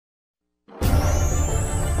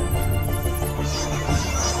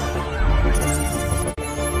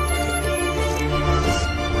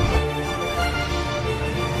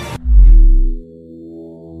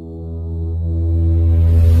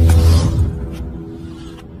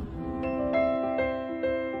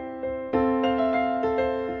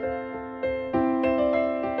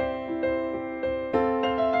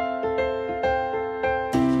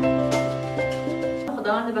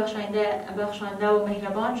بخشنده و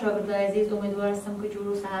مهربان شاگردای عزیز، امیدوار هستم که جور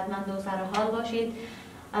و صحتمند و سرحال باشید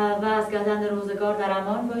و از گزند روزگار در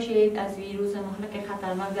امان باشید، از ویروس مهلک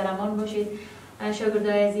خطرناک در امان باشید.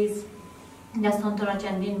 شاگردای عزیز، دستانتان را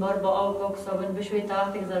چندین بار با آب و پاک صابون بشویید تا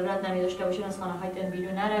وقتی که ضرورت نمی داشته باشید از خانه هایتان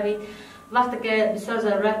بیرون نروید. وقتی که بسیار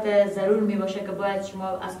ضرور می باشه که باید شما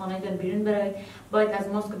از خانه هایتان بیرون بروید، باید از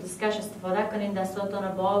ماسک و دستکش استفاده کنید. دستاتان را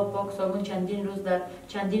با آب و پاک صابون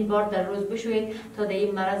چندین بار در روز بشویید تا در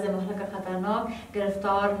این مرض مهلک خطرناک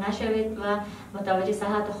گرفتار نشوید و متوجه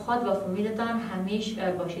صحت خود و فامیلتان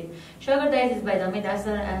همیشه باشید. شاگرد عزیز، به ادامه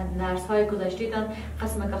درس های گذشته‌تان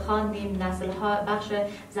قسم که خواندیم بخش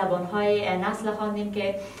زبان های نسل خواندیم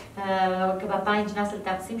که به 5 نسل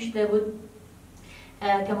تقسیم شده بود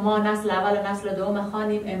که ما نسل اول و نسل دوم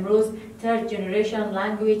خوانیم. امروز third generation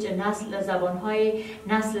language نسل زبانهای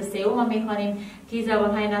نسل سوم میخوانیم که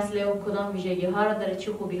زبانهای نسل سوم کدام ویژگی ها را داره،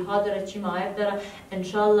 چه خوبی ها داره، چه معایب داره،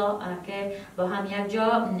 انشالله که با هم یک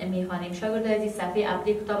جا میخوانیم. شاگرد عزیز، صفحه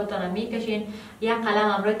اپلی کتابتان میکشین، یک قلم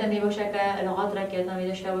همراهتان میباشه که لغات را که یادتان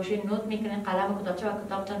داشته باشین نوت میکنین، قلم و کتابچه و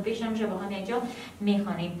کتابتان پیش نمیشه، با هم یک جا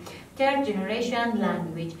میخوانیم. third generation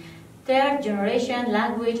language. Third generation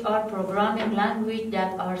language are programming language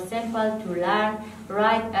that are simple to learn,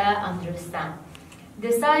 write, and understand.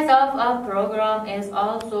 The size of a program is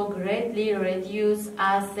also greatly reduced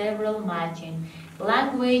as several matching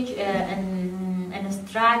language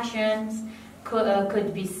instructions could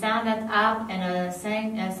be summed up in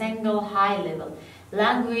a single high level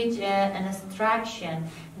language instruction.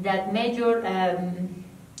 That major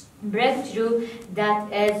breakthrough that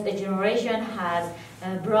as a generation has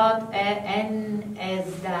brought in is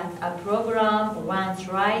that a program once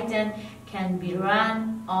written can be run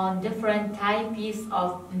on different types of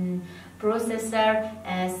processor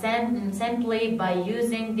simply by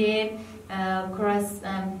using the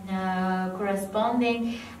corresponding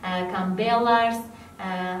compilers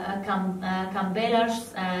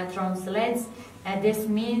translates. This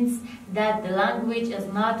means that the language is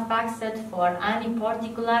not fixed for any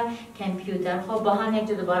particular computer. خب با هم یک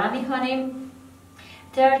جا دوباره میخوانیم.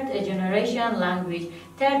 Third generation language.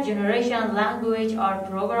 Third generation language are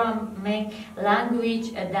programming language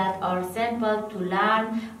that are simple to learn,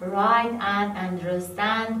 write, and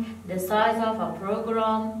understand. The size of a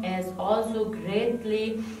program is also greatly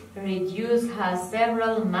reduced as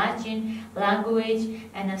several matching language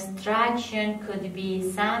instruction could be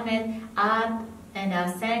summed up in a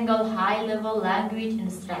single high-level language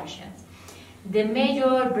instructions. The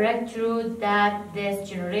major breakthrough that this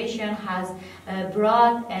generation has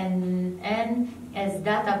brought in is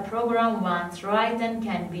that a program once written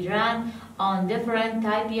can be run on different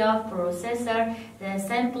types of processor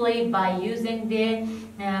simply by using the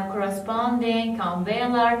corresponding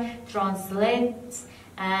compiler translates.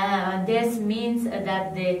 This means that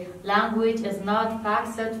the language is not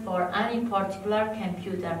fixed for any particular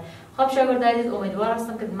computer. خب شاگرد عزیز، امیدوار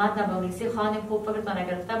هستم که متن به انگلیسی خوانیم، خوب فکرتان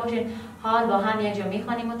گرفته باشین. حال با هم یک جا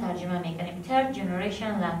میخوانیم و ترجمه میکنیم. Third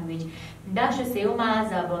generation language. بخش سوم از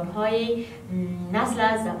زبانهای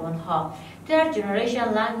نسل زبانها. Third generation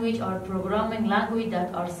language are programming language that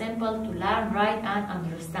are simple to learn, write, and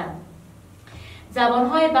understand.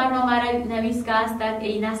 زبانهای برنامه نویس که هستند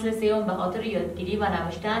این نسل سوم به خاطر یادگیری و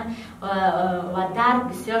نوشتن و درک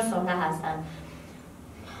بسیار ساده هستند.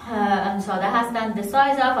 The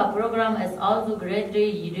size of a program is also greatly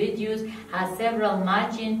reduced as several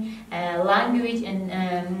matching language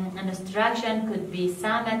instruction could be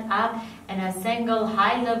summed up in a single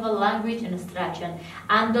high-level language instruction.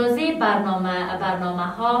 اندازه برنامه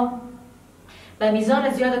ها به میزان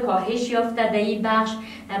زیاد کاهش یافته در این بخش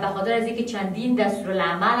به خاطر از اینکه چندین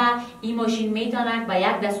دستورالعمل این ماشین میتونه به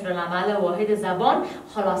یک دستورالعمل واحد زبان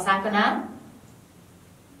خلاصه کنه.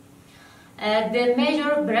 The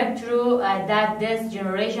major breakthrough that this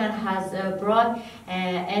generation has brought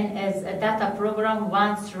in is that a program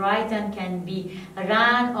once written can be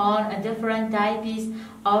run on different types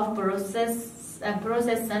of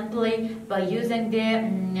process simply by using the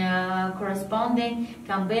corresponding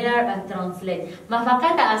compiler translate.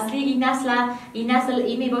 مفقط اصلی این نسل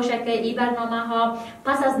این می باشه که این برنامه ها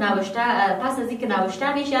پس از اینکه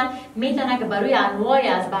نوشته میشه میتونه که برای انواع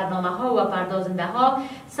از برنامه ها و پردازنده ها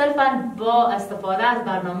صرفا با استفاده از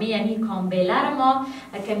برنامه یعنی کامپیلر ما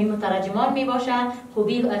که مترجمان می باشه،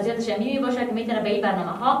 خوبی زیادش می باشه که میتونه به این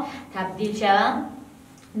برنامه ها تبدیل شوند.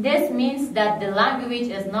 This means that the language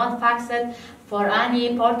is not fixed for any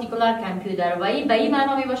particular computer و این به این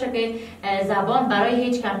معنا می باشه که زبان برای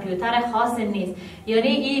هیچ کامپیوتر خاص نیست. یعنی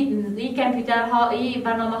این کامپیوترها، این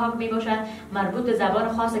برنامه ها می باشن مربوط به زبان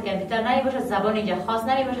خاص کامپیوتر نمی باشه، زبان اینجا خاص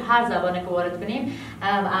نمی باشه، هر زبانی که وارد کنیم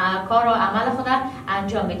کار و عمل خود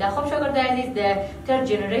انجام میده. خب شاگرد عزیز، third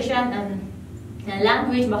generation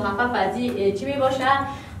language مخفف از چی می باشه؟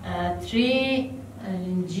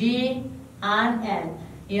 3G and L،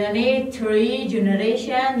 یعنی 3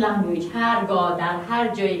 generation language. هرگاه در هر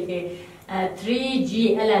جایی که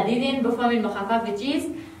 3GL دیدین بفهمید مخفف چیست؟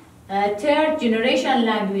 third generation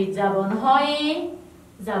language،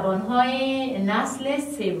 زبانهای نسل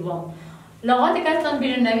سوم. لغات که اتان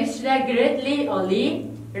بیرون نویس شده greatly عالی،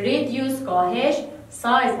 reduce کاهش،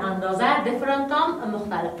 size اندازه، different هم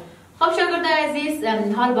مختلف. خب شاگرد عزیز،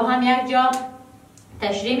 حال با هم یک جا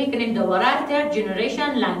تشریح میکنیم دوباره third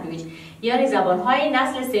generation language، یعنی زبانهای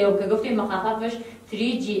نسل سوم که گفتیم مخففش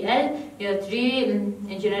 3GL یا 3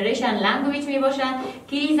 generation language می باشن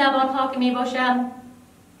که این زبانها که می باشن،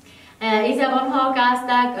 این زبانها که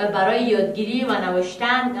هستند برای یادگیری و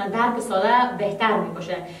نوشتن درک ساده بهتر می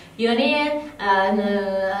باشه، یعنی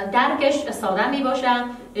درکش ساده می باشه،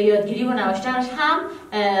 یادگیری و نوشتنش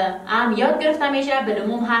هم یاد گرفته میشه. به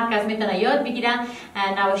عموم هر کس میتونه یاد بگیره،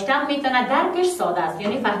 نوشتن میتونه، درکش ساده است،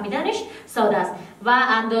 یعنی فهمیدنش ساده است. و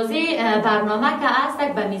اندازه برنامه که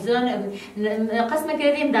هست به میزان قسم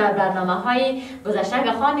کردیم در برنامه های گذشته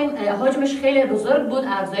که خواندیم حجمش خیلی بزرگ بود،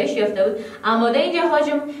 افزایش یافته بود، اما در اینجا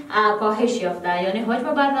حجم کاهش یافته، یعنی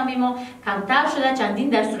حجم برنامه ما کمتر شده. چندین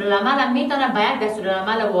دستورالعمل میتونه به یک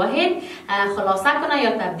دستورالعمل واحد خلاصه کنه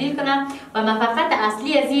یا تبدیل کنه و مفقت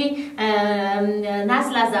اصلی از این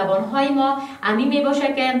نسل از زبان های ما امی می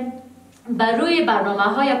باشه که بر روی برنامه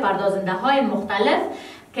های یا پردازنده های مختلف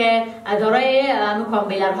که دارای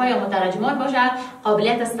کامپیلرها یا مترجمان باشه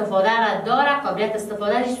قابلیت استفاده را داره، قابلیت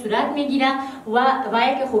استفادهش صورت میگیره و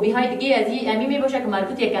یک خوبی های دیگه از این می باشه که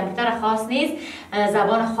مربوط یک کامپیوتر خاص نیست،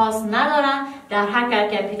 زبان خاص نداره، در هر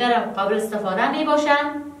کامپیوتر قابل استفاده می باشن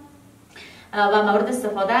و مورد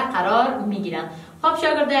استفاده قرار میگیرن. خب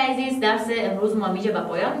شاگرد عزیز، درس امروز ما میجه به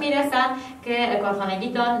پایان میرسه که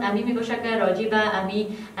کارخانگیتان امی می باشه که راجع به امی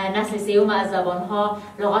نسل سوم از زبانها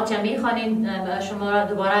لغات چه میخوانین، شما را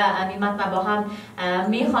دوباره امی متن با هم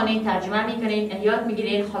میخوانین، ترجمه میکنین، یاد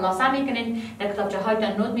میگیرین، خلاصه میکنین، در کتابچه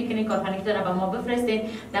هایتان نوت میکنین، کارخانگیتان را به ما بفرستین،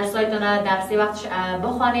 درسایتان درسی وقتش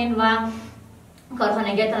بخوانین و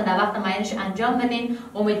کارخانگیتان در وقت معینش انجام بدین.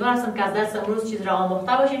 امیدوار هستم که از درس امروز چیز را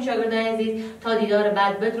آموخته باشین شاگرد عزیز. تا دیدار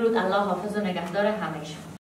بعد، بدرود. الله حافظ و نگهدار همه شما.